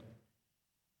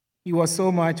He was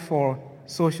so much for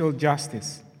social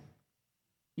justice.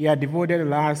 He had devoted the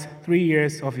last 3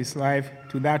 years of his life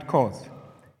to that cause.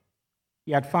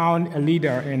 He had found a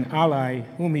leader and ally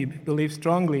whom he believed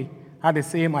strongly had the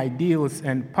same ideals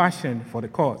and passion for the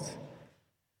cause.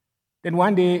 Then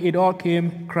one day it all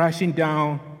came crashing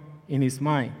down in his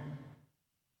mind.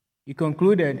 He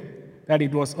concluded that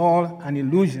it was all an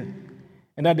illusion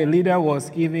and that the leader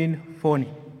was even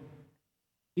phony.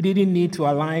 He didn't need to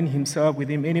align himself with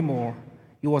him anymore.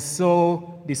 He was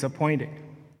so disappointed.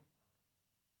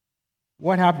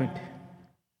 What happened?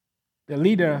 The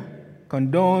leader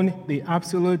condoned the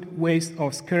absolute waste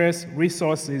of scarce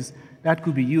resources that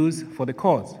could be used for the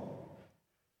cause.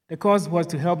 The cause was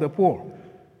to help the poor.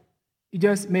 It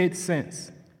just made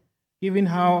sense, given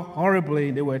how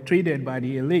horribly they were treated by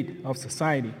the elite of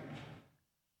society.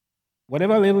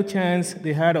 Whatever little chance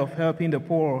they had of helping the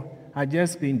poor had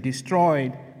just been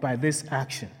destroyed by this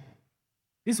action.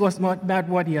 This was not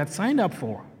what he had signed up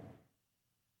for.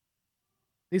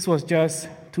 This was just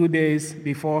 2 days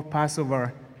before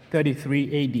Passover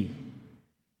 33 AD.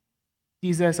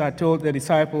 Jesus had told the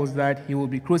disciples that he would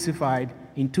be crucified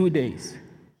in 2 days.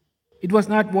 It was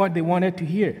not what they wanted to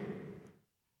hear.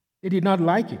 They did not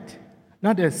like it.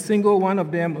 Not a single one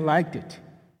of them liked it.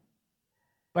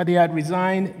 But they had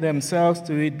resigned themselves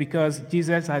to it because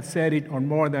Jesus had said it on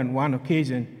more than one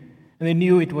occasion, and they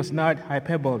knew it was not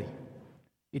hyperbole.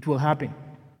 It will happen.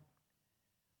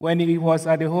 When he was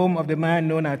at the home of the man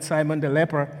known as Simon the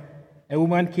leper, a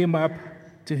woman came up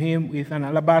to him with an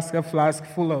alabaster flask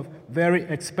full of very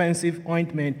expensive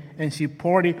ointment, and she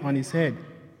poured it on his head.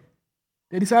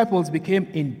 The disciples became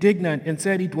indignant and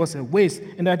said it was a waste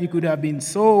and that it could have been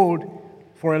sold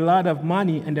for a lot of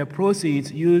money and the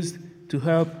proceeds used to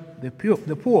help the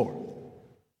poor.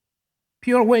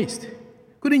 Pure waste.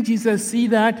 Couldn't Jesus see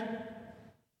that?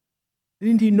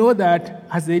 Didn't he know that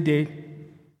as they did?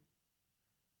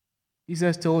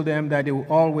 Jesus told them that they will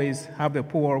always have the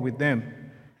poor with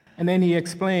them. And then he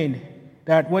explained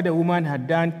that what the woman had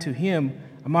done to him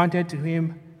amounted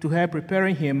to her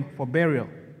preparing him for burial.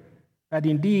 That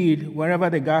indeed, wherever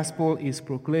the gospel is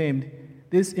proclaimed,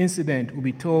 this incident will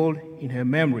be told in her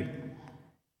memory.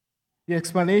 The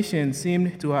explanation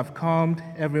seemed to have calmed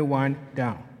everyone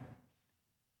down.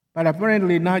 But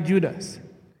apparently not Judas.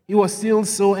 He was still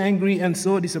so angry and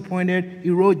so disappointed, he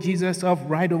wrote Jesus off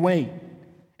right away.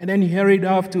 And then he hurried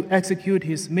off to execute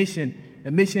his mission,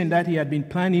 a mission that he had been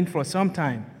planning for some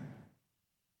time.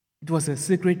 It was a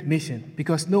secret mission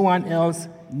because no one else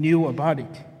knew about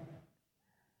it.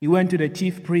 He went to the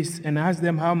chief priests and asked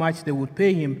them how much they would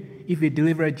pay him if he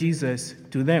delivered Jesus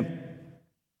to them.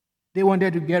 They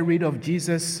wanted to get rid of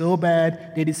Jesus so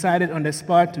bad, they decided on the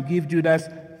spot to give Judas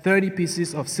 30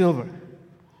 pieces of silver.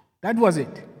 That was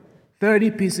it,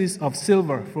 30 pieces of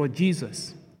silver for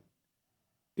Jesus.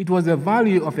 It was the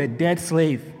value of a dead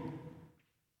slave.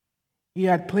 He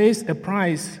had placed a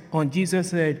price on Jesus'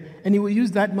 head, and he would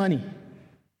use that money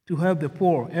to help the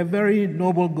poor, a very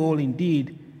noble goal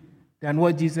indeed, than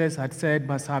what Jesus had said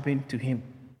must happen to him.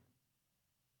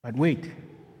 But wait,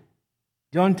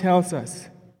 John tells us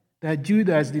that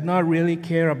Judas did not really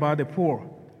care about the poor.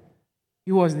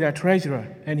 He was their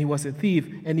treasurer, and he was a thief,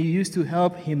 and he used to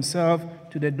help himself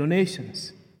to the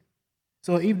donations.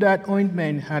 So if that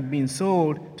ointment had been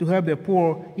sold to help the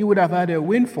poor, he would have had a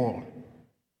windfall.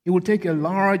 He would take a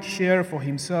large share for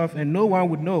himself, and no one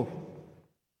would know.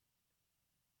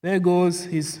 There goes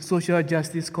his social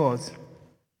justice cause.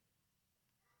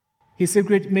 His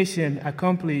secret mission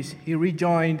accomplished, he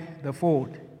rejoined the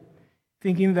fold,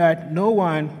 thinking that no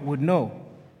one would know.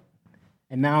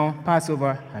 And now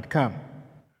Passover had come,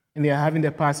 and they are having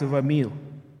the Passover meal.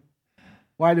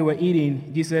 While they were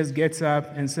eating, Jesus gets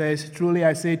up and says, "Truly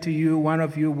I say to you, one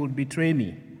of you will betray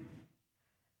me."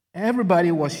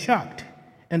 Everybody was shocked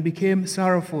and became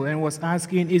sorrowful and was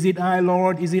asking, "Is it I,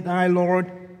 Lord? Is it I,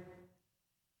 Lord?"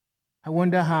 I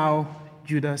wonder how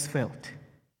Judas felt.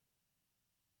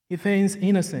 He feigns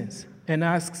innocence and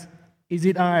asks, "Is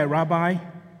it I, Rabbi?"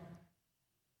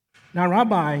 Now,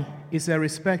 Rabbi is a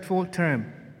respectful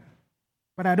term,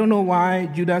 but I don't know why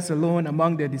Judas alone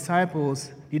among the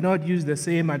disciples did not use the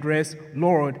same address,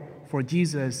 Lord, for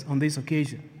Jesus on this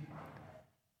occasion.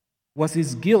 Was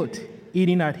his guilt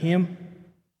eating at him?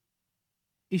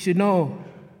 He should know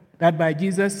that by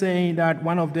Jesus saying that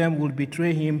one of them would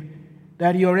betray him,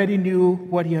 that he already knew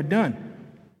what he had done.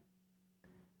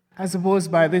 I suppose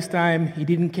by this time he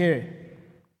didn't care.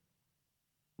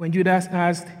 When Judas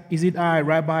asked, "Is it I,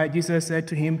 Rabbi?" Jesus said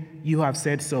to him, "You have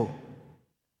said so."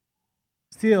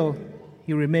 Still,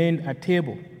 he remained at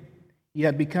table. He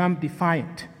had become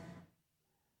defiant.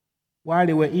 While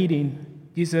they were eating,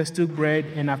 Jesus took bread,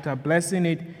 and after blessing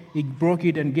it, he broke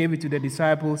it and gave it to the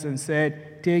disciples and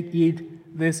said, "Take,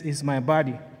 eat, this is my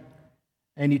body."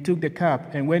 And he took the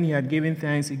cup, and when he had given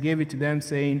thanks, he gave it to them,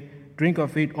 saying, "Drink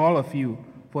of it, all of you,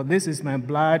 for this is my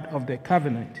blood of the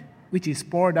covenant, which is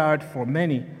poured out for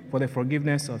many for the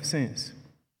forgiveness of sins."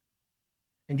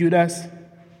 And Judas,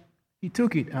 he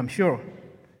took it, I'm sure,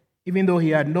 even though he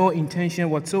had no intention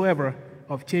whatsoever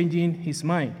of changing his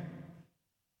mind.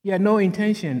 He had no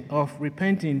intention of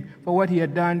repenting for what he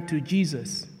had done to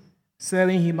Jesus,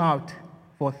 selling him out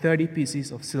for 30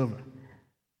 pieces of silver.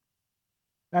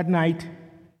 That night,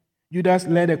 Judas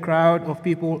led a crowd of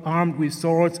people armed with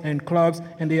swords and clubs,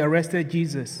 and they arrested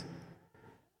Jesus.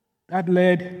 That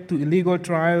led to illegal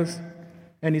trials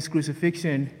and his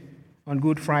crucifixion on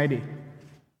Good Friday.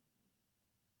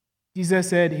 Jesus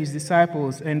said his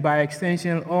disciples, and by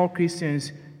extension all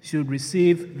Christians, should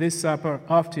receive this supper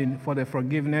often for the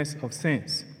forgiveness of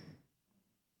sins.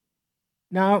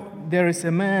 Now, there is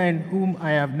a man whom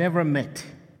I have never met,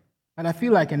 and I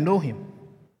feel like I know him.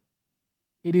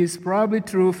 It is probably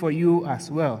true for you as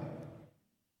well.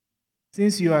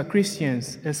 Since you are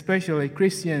Christians, especially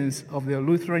Christians of the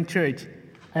Lutheran Church,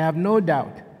 I have no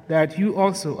doubt that you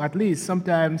also, at least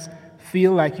sometimes,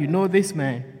 feel like you know this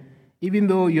man, even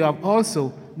though you have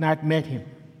also not met him.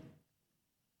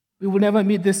 We will never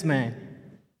meet this man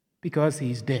because he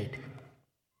is dead.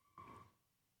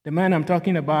 The man I'm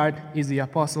talking about is the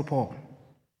Apostle Paul.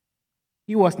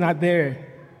 He was not there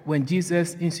when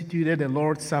Jesus instituted the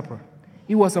Lord's Supper.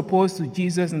 He was opposed to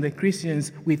Jesus and the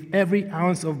Christians with every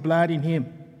ounce of blood in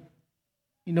him.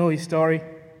 You know his story,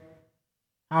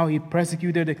 how he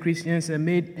persecuted the Christians and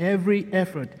made every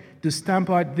effort to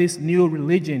stamp out this new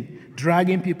religion,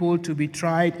 dragging people to be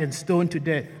tried and stoned to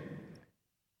death.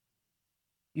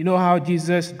 You know how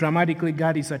Jesus dramatically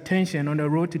got his attention on the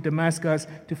road to Damascus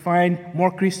to find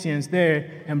more Christians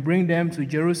there and bring them to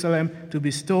Jerusalem to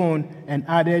be stoned and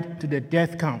added to the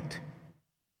death count.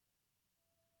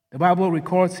 The Bible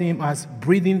records him as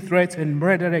breathing threats and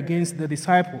murder against the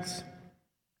disciples.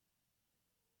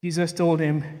 Jesus told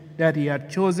him that he had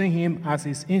chosen him as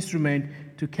his instrument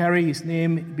to carry his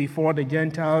name before the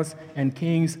Gentiles and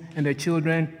kings and the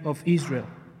children of Israel,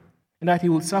 and that he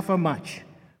would suffer much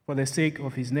for the sake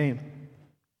of his name.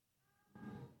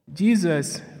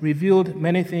 Jesus revealed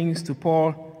many things to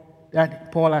Paul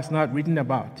that Paul has not written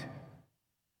about.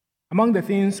 Among the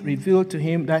things revealed to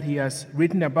him that he has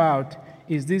written about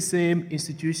is this same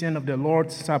institution of the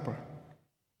Lord's Supper.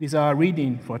 This is our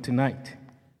reading for tonight.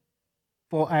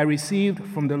 "For I received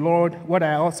from the Lord what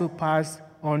I also passed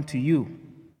on to you.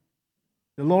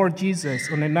 The Lord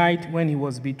Jesus, on the night when he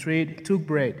was betrayed, took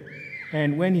bread,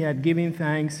 and when he had given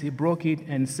thanks, he broke it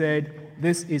and said,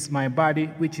 'This is my body,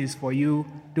 which is for you.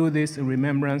 Do this in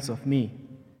remembrance of me.'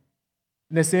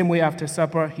 In the same way, after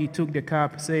supper, he took the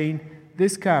cup, saying,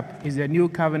 'This cup is the new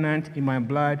covenant in my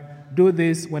blood. Do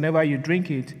this whenever you drink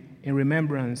it in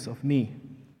remembrance of me.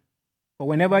 For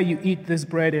whenever you eat this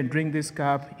bread and drink this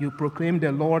cup, you proclaim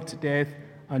the Lord's death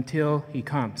until he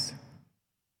comes.'"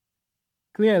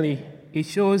 Clearly, it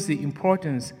shows the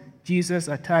importance Jesus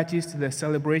attaches to the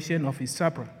celebration of his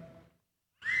supper.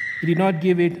 He did not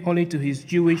give it only to his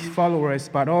Jewish followers,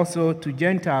 but also to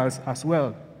Gentiles as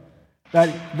well.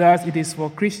 Thus, it is for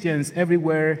Christians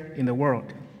everywhere in the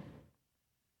world.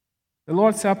 The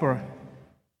Lord's Supper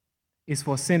is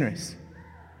for sinners,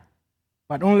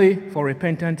 but only for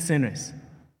repentant sinners.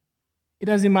 It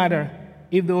doesn't matter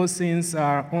if those sins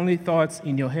are only thoughts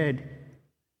in your head.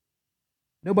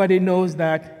 Nobody knows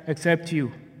that except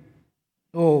you.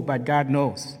 Oh, but God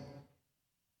knows.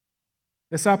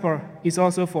 The supper is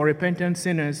also for repentant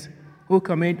sinners who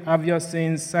commit obvious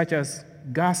sins such as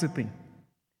gossiping.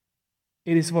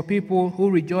 It is for people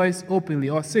who rejoice openly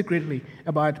or secretly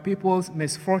about people's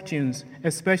misfortunes,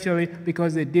 especially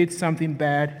because they did something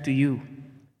bad to you.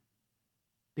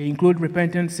 They include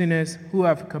repentant sinners who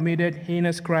have committed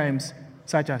heinous crimes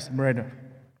such as murder.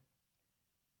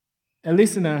 A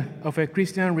listener of a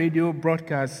Christian radio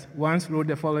broadcast once wrote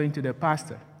the following to the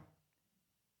pastor: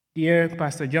 "Dear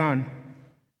Pastor John,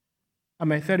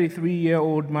 I'm a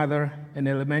 33-year-old mother and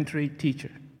elementary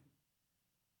teacher.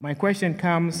 My question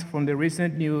comes from the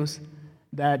recent news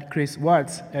that Chris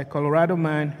Watts, a Colorado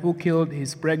man who killed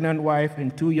his pregnant wife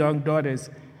and 2 young daughters,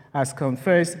 has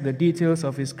confessed the details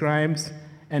of his crimes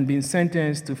and been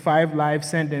sentenced to 5 life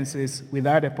sentences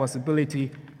without a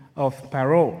possibility of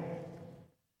parole.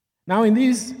 Now, in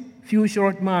these few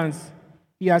short months,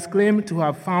 he has claimed to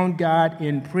have found God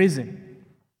in prison.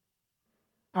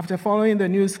 After following the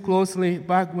news closely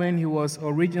back when he was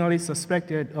originally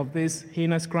suspected of this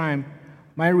heinous crime,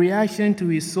 my reaction to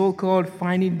his so-called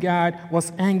finding God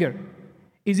was anger,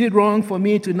 Is it wrong for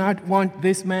me to not want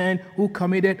this man who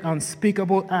committed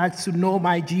unspeakable acts to know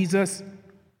my Jesus?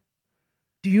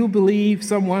 Do you believe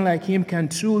someone like him can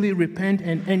truly repent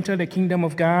and enter the kingdom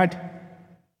of God?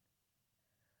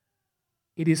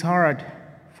 It is hard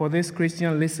for this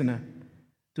Christian listener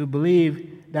to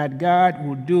believe that God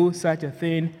would do such a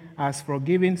thing as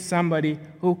forgiving somebody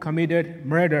who committed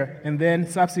murder and then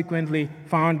subsequently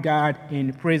found God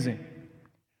in prison.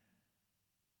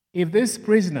 If this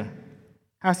prisoner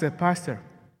has a pastor,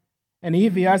 and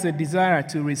if he has a desire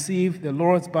to receive the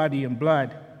Lord's body and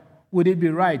blood, would it be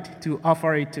right to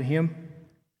offer it to him?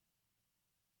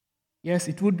 Yes,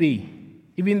 it would be,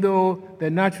 even though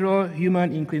the natural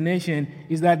human inclination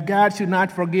is that God should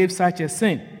not forgive such a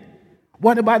sin.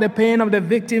 What about the pain of the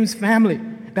victim's family?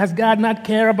 Does God not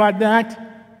care about that?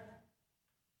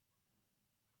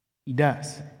 He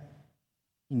does.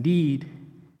 Indeed,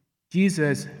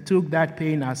 Jesus took that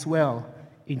pain as well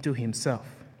into himself.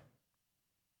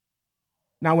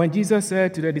 Now, when Jesus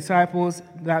said to the disciples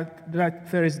that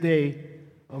Thursday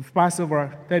of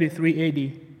Passover 33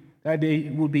 AD that they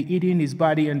would be eating his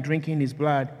body and drinking his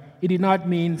blood, he did not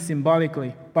mean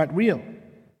symbolically, but real.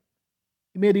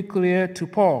 He made it clear to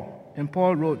Paul, and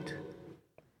Paul wrote,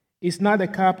 "Is not the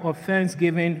cup of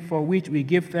thanksgiving for which we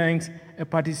give thanks a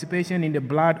participation in the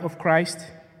blood of Christ?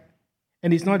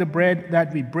 And is not the bread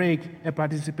that we break a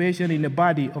participation in the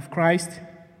body of Christ?"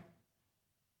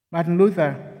 Martin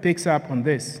Luther picks up on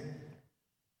this.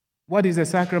 What is the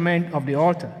sacrament of the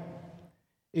altar?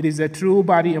 It is the true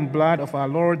body and blood of our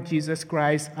Lord Jesus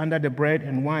Christ under the bread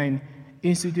and wine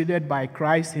instituted by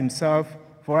Christ himself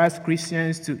for us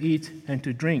Christians to eat and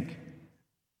to drink.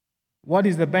 What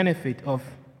is the benefit of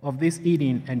this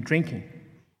eating and drinking?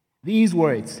 These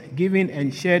words, given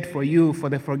and shed for you for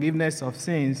the forgiveness of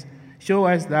sins, show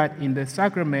us that in the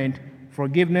sacrament,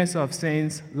 forgiveness of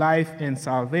sins, life, and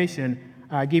salvation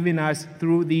are given us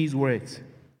through these words.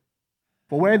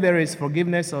 For where there is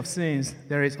forgiveness of sins,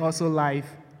 there is also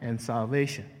life and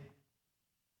salvation.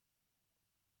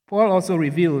 Paul also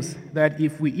reveals that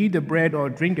if we eat the bread or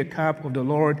drink the cup of the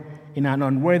Lord in an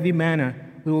unworthy manner,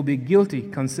 we will be guilty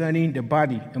concerning the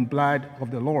body and blood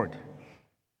of the Lord,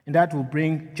 and that will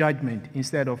bring judgment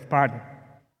instead of pardon.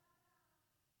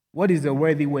 What is the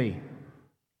worthy way?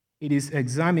 It is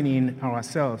examining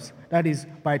ourselves, that is,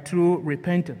 by true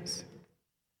repentance.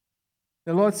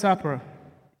 The Lord's Supper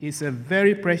is a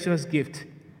very precious gift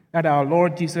that our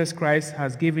Lord Jesus Christ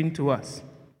has given to us.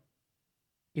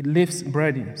 It lifts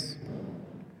burdens.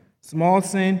 Small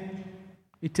sin,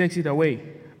 it takes it away.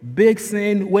 Big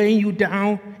sin weighing you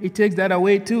down, it takes that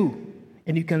away too.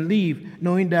 And you can leave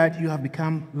knowing that you have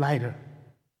become lighter.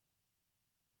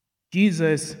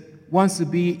 Jesus wants to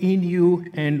be in you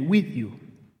and with you.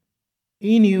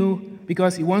 In you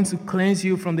because he wants to cleanse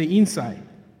you from the inside.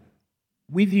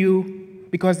 With you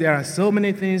because there are so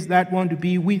many things that want to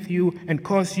be with you and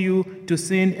cause you to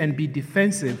sin and be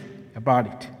defensive about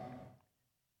it.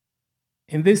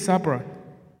 In this supper,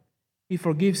 he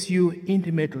forgives you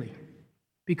intimately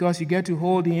because you get to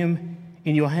hold him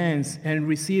in your hands and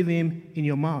receive him in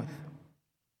your mouth.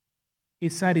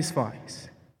 It satisfies.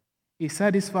 It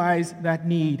satisfies that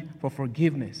need for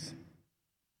forgiveness.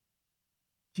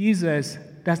 Jesus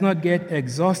does not get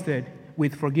exhausted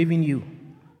with forgiving you.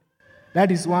 That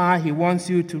is why he wants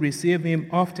you to receive him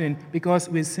often, because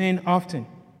we sin often.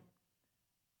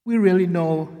 We really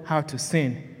know how to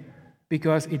sin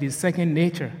because it is second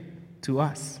nature to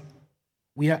us.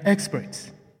 We are experts.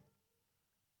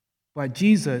 But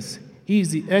Jesus, he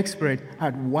is the expert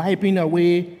at wiping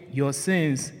away your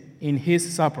sins in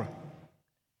his supper.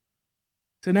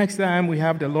 So next time we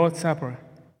have the Lord's Supper,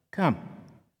 come,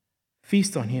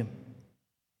 feast on him.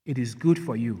 It is good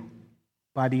for you,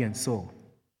 body and soul.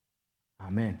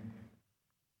 Amen.